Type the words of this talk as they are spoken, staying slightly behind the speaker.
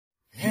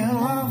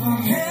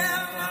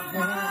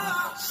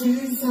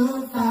She's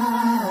so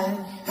fine.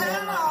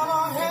 Hell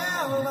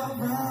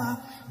of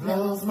a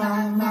blows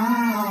my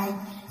mind.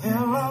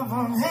 Hell of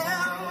a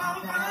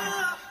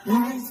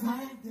lights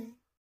my day.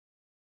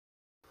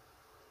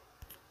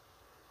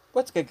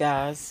 What's good,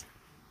 guys?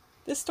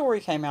 This story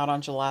came out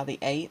on July the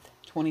 8th,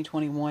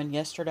 2021,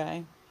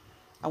 yesterday.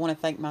 I want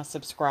to thank my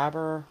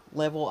subscriber,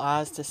 Level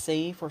Eyes to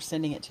See, for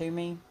sending it to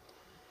me.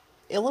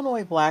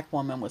 Illinois black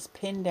woman was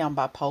pinned down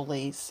by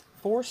police,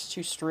 forced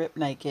to strip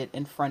naked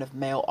in front of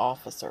male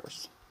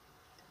officers.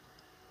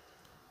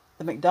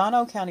 The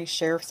McDonough County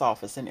Sheriff's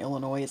Office in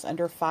Illinois is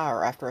under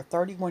fire after a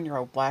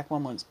 31-year-old black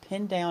woman was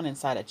pinned down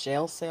inside a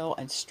jail cell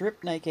and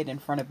stripped naked in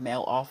front of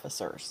male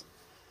officers.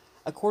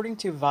 According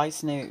to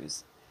Vice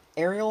News,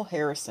 Ariel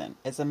Harrison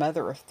is a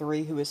mother of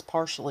 3 who is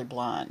partially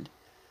blind.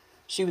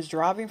 She was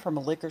driving from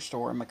a liquor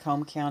store in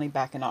Macomb County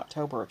back in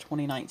October of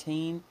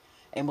 2019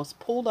 and was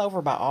pulled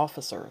over by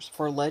officers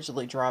for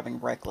allegedly driving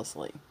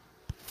recklessly.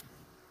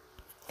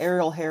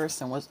 Ariel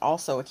Harrison was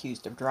also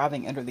accused of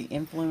driving under the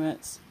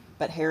influence,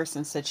 but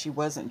Harrison said she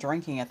wasn't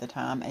drinking at the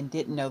time and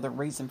didn't know the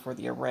reason for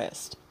the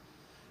arrest.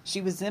 She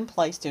was then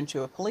placed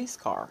into a police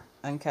car,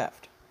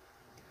 uncuffed.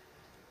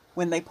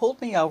 When they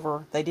pulled me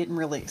over, they didn't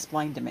really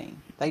explain to me.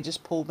 They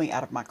just pulled me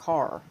out of my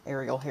car,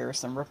 Ariel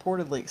Harrison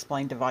reportedly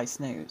explained to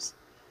Vice News.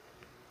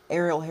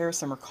 Ariel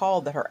Harrison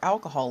recalled that her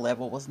alcohol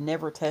level was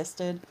never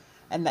tested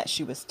and that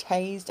she was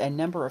tased a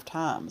number of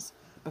times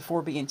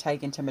before being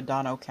taken to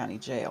McDonough County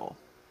Jail.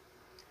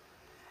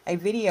 A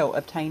video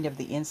obtained of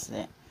the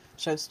incident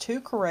shows 2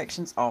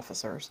 corrections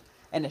officers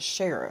and a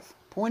sheriff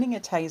pointing a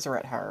taser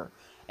at her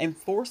and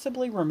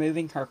forcibly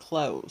removing her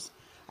clothes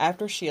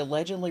after she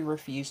allegedly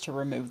refused to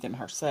remove them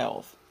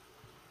herself.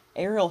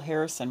 Ariel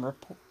Harrison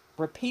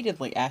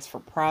repeatedly asked for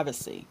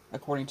privacy,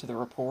 according to the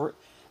report,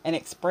 and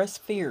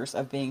expressed fears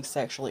of being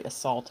sexually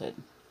assaulted.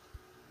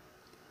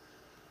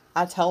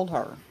 I told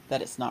her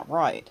that it's not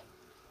right,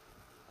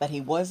 that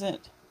he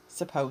wasn't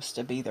supposed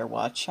to be there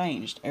while I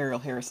changed, Ariel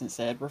Harrison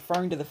said,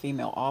 referring to the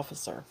female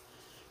officer.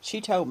 She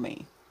told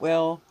me,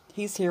 well,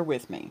 he's here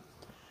with me.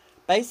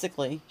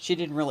 Basically, she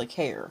didn't really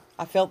care.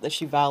 I felt that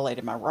she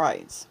violated my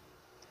rights.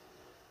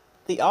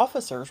 The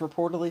officers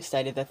reportedly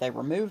stated that they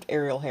removed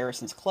Ariel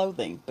Harrison's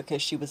clothing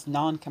because she was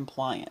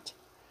non-compliant.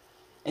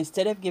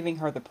 Instead of giving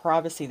her the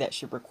privacy that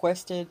she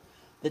requested,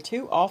 the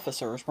 2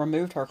 officers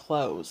removed her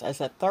clothes as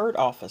a 3rd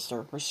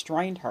officer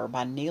restrained her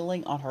by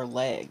kneeling on her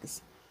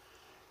legs.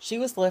 She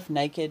was left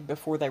naked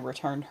before they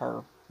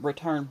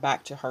returned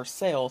back to her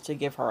cell to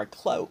give her a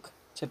cloak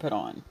to put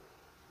on.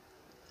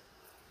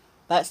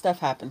 That stuff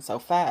happened so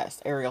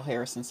fast, Ariel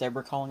Harrison said,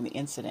 recalling the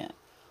incident.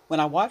 When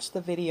I watch the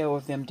video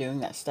of them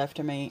doing that stuff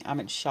to me, I'm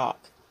in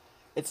shock.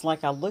 It's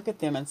like I look at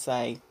them and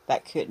say,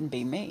 that couldn't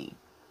be me.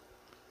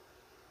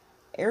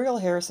 Ariel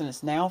Harrison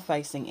is now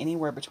facing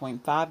anywhere between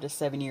 5 to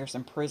 7 years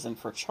in prison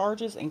for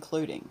charges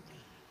including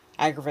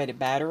aggravated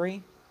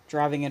battery,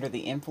 driving under the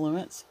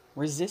influence,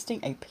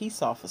 resisting a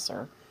peace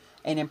officer,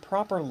 and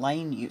improper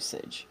lane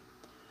usage.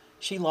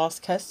 She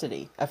lost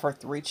custody of her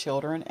 3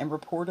 children and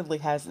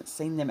reportedly hasn't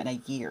seen them in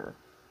a year.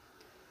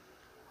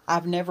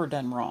 I've never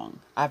done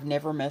wrong. I've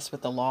never messed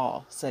with the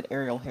law, said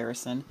Ariel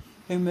Harrison,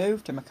 who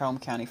moved to Macomb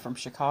County from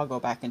Chicago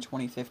back in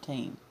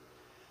 2015.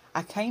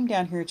 I came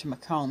down here to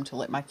Macomb to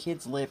let my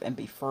kids live and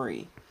be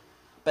free.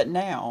 But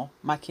now,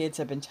 my kids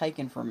have been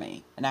taken from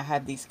me, and I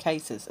have these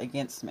cases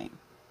against me.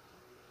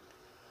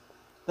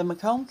 The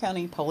Macomb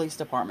County Police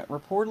Department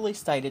reportedly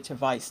stated to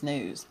Vice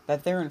News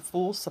that they're in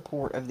full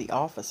support of the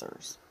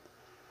officers.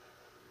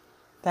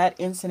 That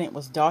incident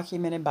was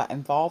documented by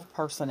involved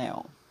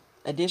personnel.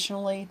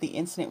 Additionally, the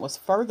incident was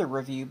further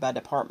reviewed by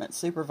department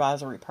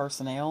supervisory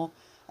personnel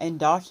and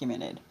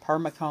documented per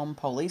Macomb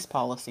Police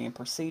Policy and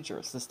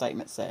Procedures, the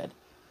statement said.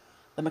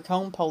 The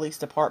Macomb Police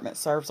Department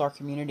serves our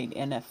community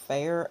in a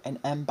fair and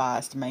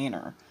unbiased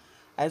manner,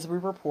 as we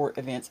report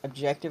events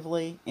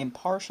objectively,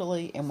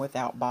 impartially, and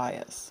without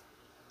bias.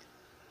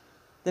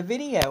 The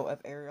video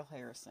of Ariel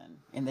Harrison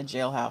in the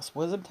jailhouse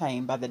was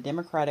obtained by the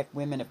Democratic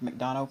Women of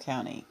McDonough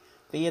County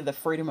via the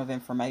Freedom of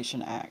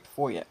Information Act,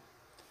 FOIA.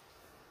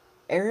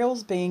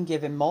 Ariel's being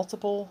given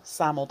multiple,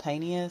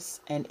 simultaneous,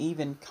 and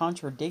even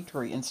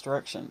contradictory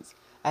instructions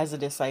as a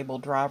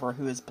disabled driver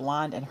who is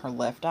blind in her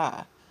left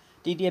eye,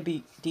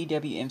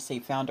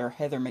 DWMC founder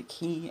Heather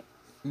Meekin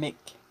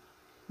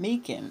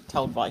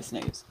told Vice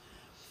News.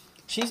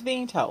 She's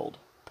being told,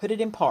 put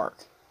it in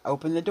park,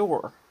 open the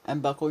door,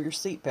 unbuckle your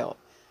seatbelt,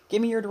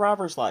 give me your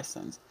driver's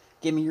license,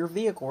 give me your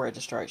vehicle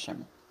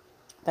registration.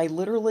 They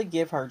literally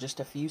give her just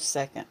a few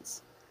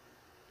seconds.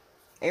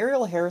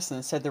 Ariel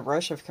Harrison said the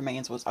rush of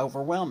commands was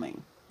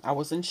overwhelming. I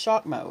was in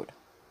shock mode,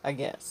 I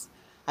guess.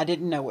 I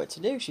didn't know what to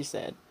do, she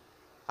said.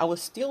 I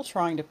was still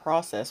trying to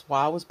process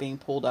why I was being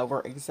pulled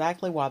over,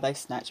 exactly why they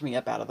snatched me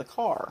up out of the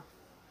car.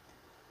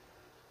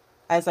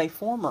 As a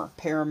former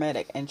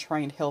paramedic and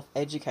trained health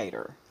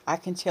educator, I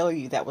can tell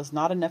you that was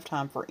not enough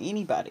time for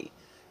anybody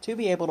to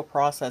be able to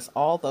process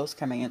all those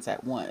commands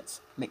at once,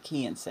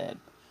 McKeon said.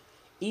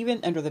 Even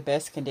under the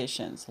best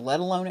conditions, let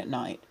alone at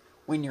night,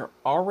 when you're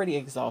already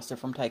exhausted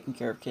from taking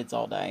care of kids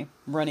all day,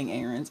 running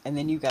errands, and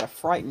then you've got a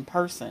frightened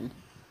person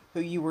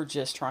who you were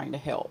just trying to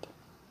help.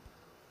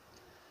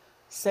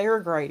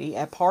 Sarah Grady,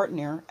 a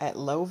partner at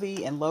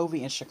Lovey and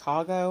Lovey in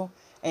Chicago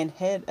and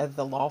head of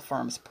the law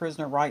firm's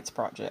Prisoner Rights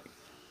Project,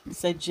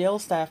 said jail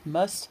staff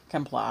must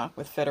comply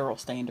with federal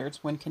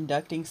standards when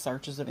conducting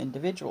searches of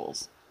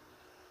individuals.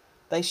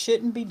 They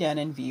shouldn't be done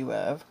in view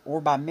of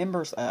or by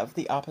members of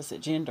the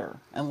opposite gender.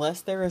 Unless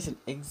there is an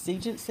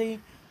exigency,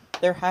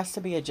 there has to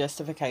be a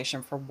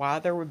justification for why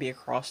there would be a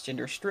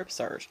cross-gender strip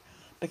search,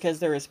 because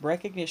there is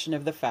recognition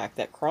of the fact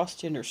that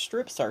cross-gender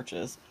strip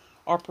searches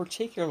are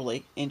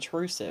particularly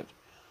intrusive.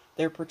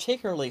 They're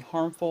particularly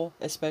harmful,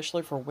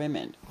 especially for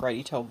women,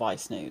 Grady told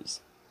Vice News.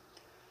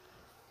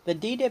 The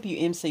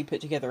DWMC put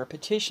together a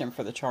petition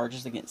for the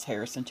charges against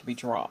Harrison to be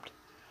dropped.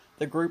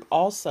 The group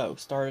also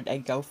started a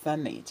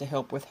GoFundMe to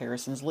help with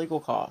Harrison's legal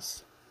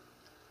costs.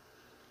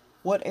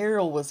 What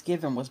Ariel was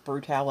given was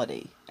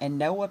brutality, and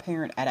no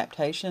apparent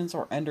adaptations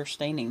or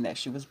understanding that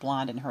she was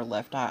blind in her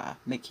left eye,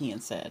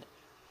 McKeon said.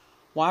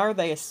 Why are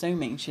they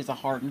assuming she's a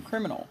hardened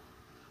criminal?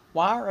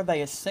 Why are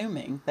they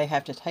assuming they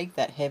have to take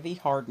that heavy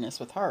hardness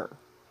with her?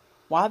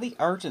 Why the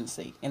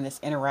urgency in this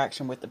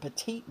interaction with the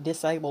petite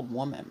disabled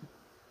woman?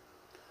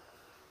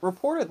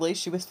 Reportedly,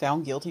 she was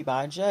found guilty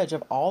by a judge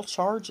of all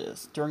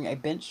charges during a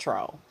bench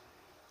trial.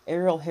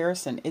 Ariel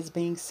Harrison is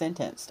being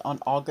sentenced on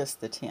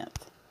August the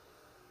 10th.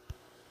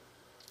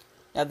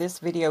 Now, this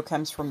video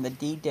comes from the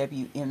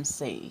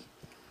DWMC.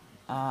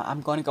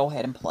 I'm going to go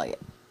ahead and play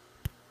it.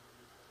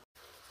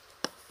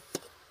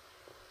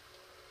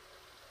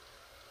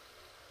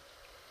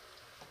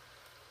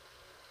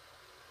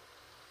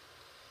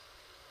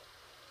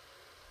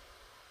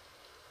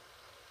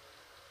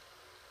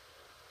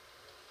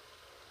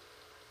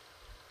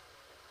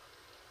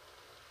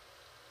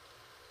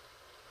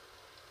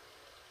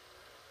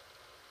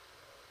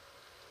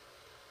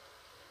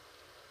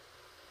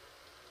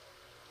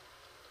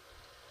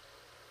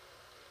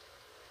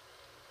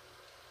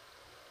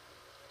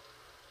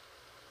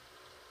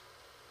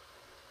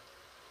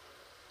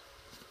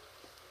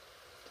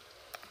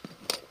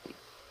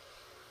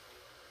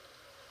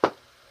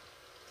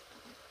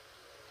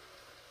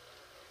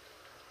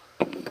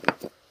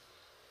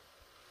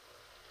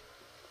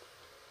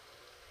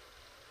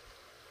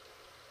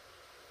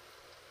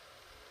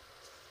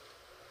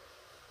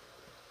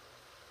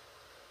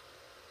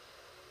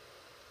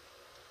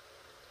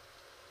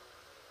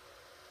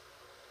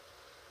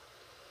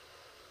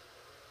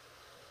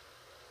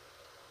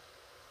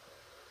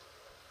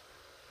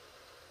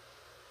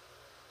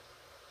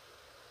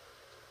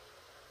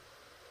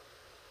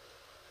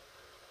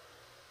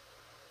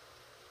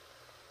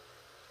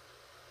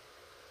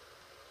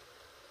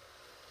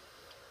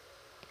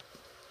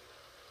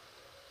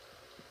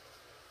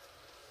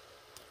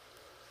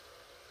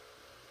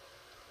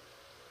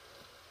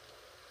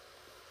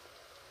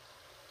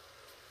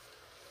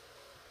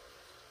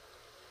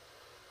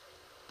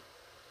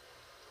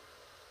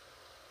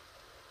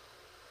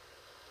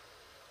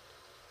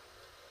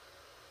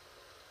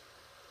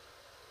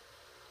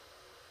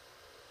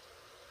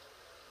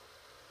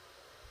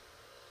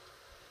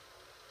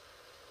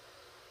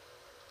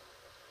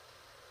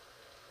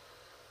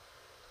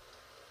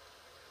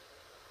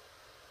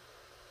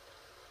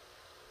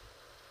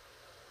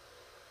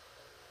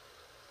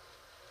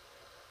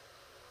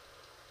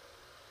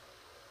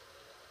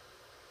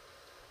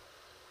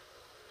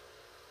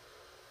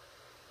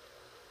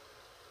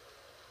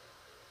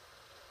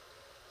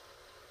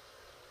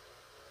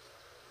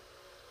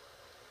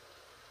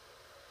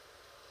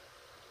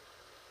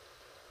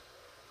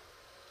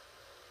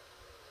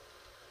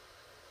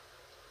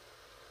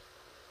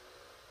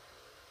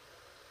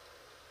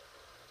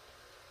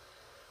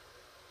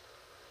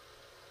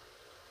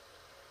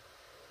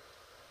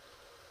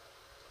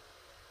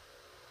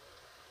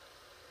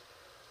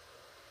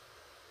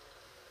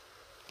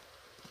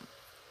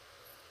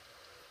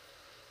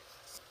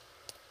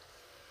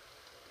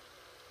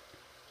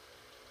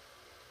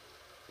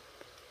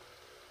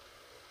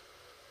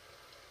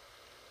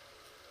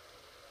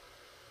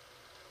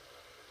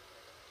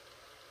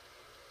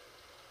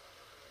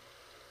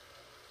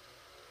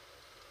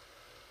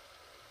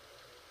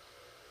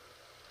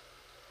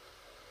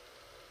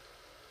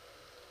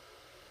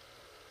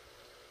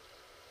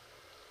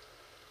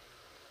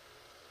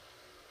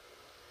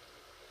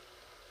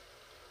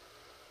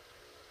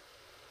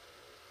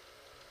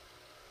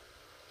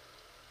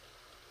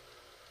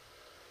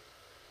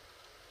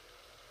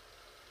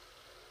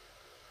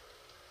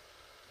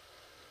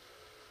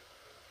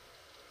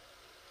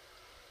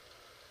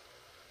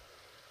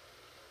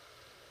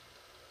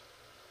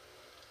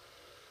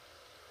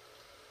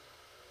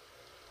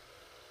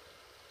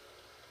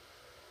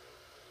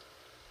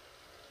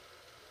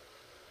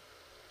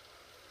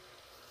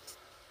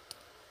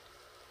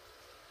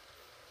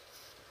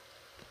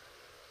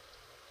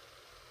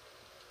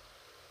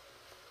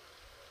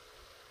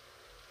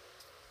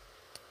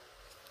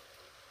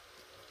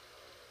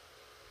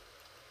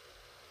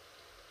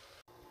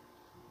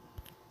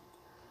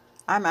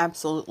 I'm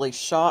absolutely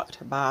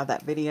shocked by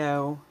that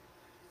video.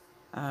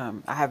 I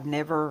have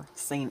never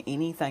seen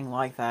anything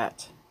like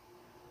that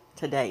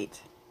to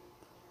date,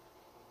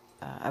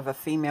 of a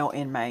female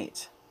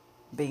inmate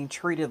being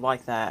treated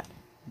like that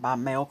by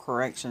male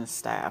corrections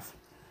staff.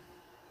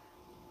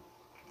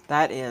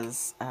 That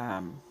is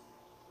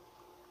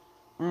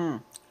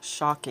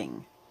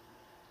shocking.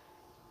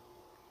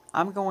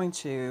 I'm going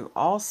to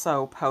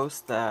also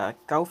post the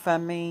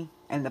GoFundMe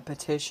and the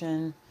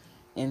petition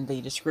in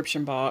the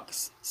description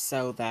box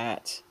so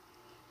that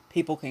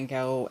people can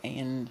go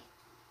and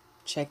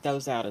check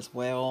those out as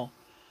well.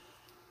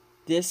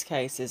 This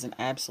case is an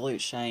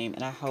absolute shame,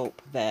 and I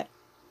hope that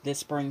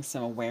this brings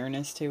some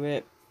awareness to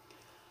it.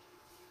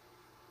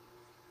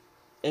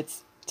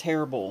 It's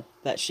terrible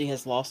that she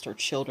has lost her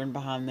children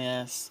behind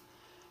this.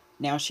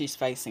 Now she's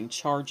facing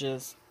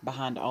charges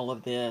behind all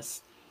of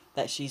this,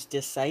 that she's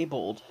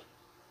disabled,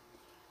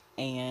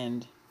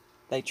 and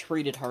they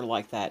treated her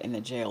like that in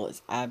the jail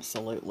is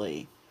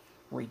absolutely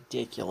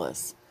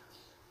ridiculous.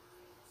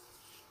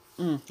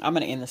 I'm going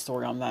to end the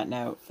story on that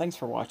note. Thanks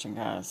for watching,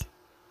 guys.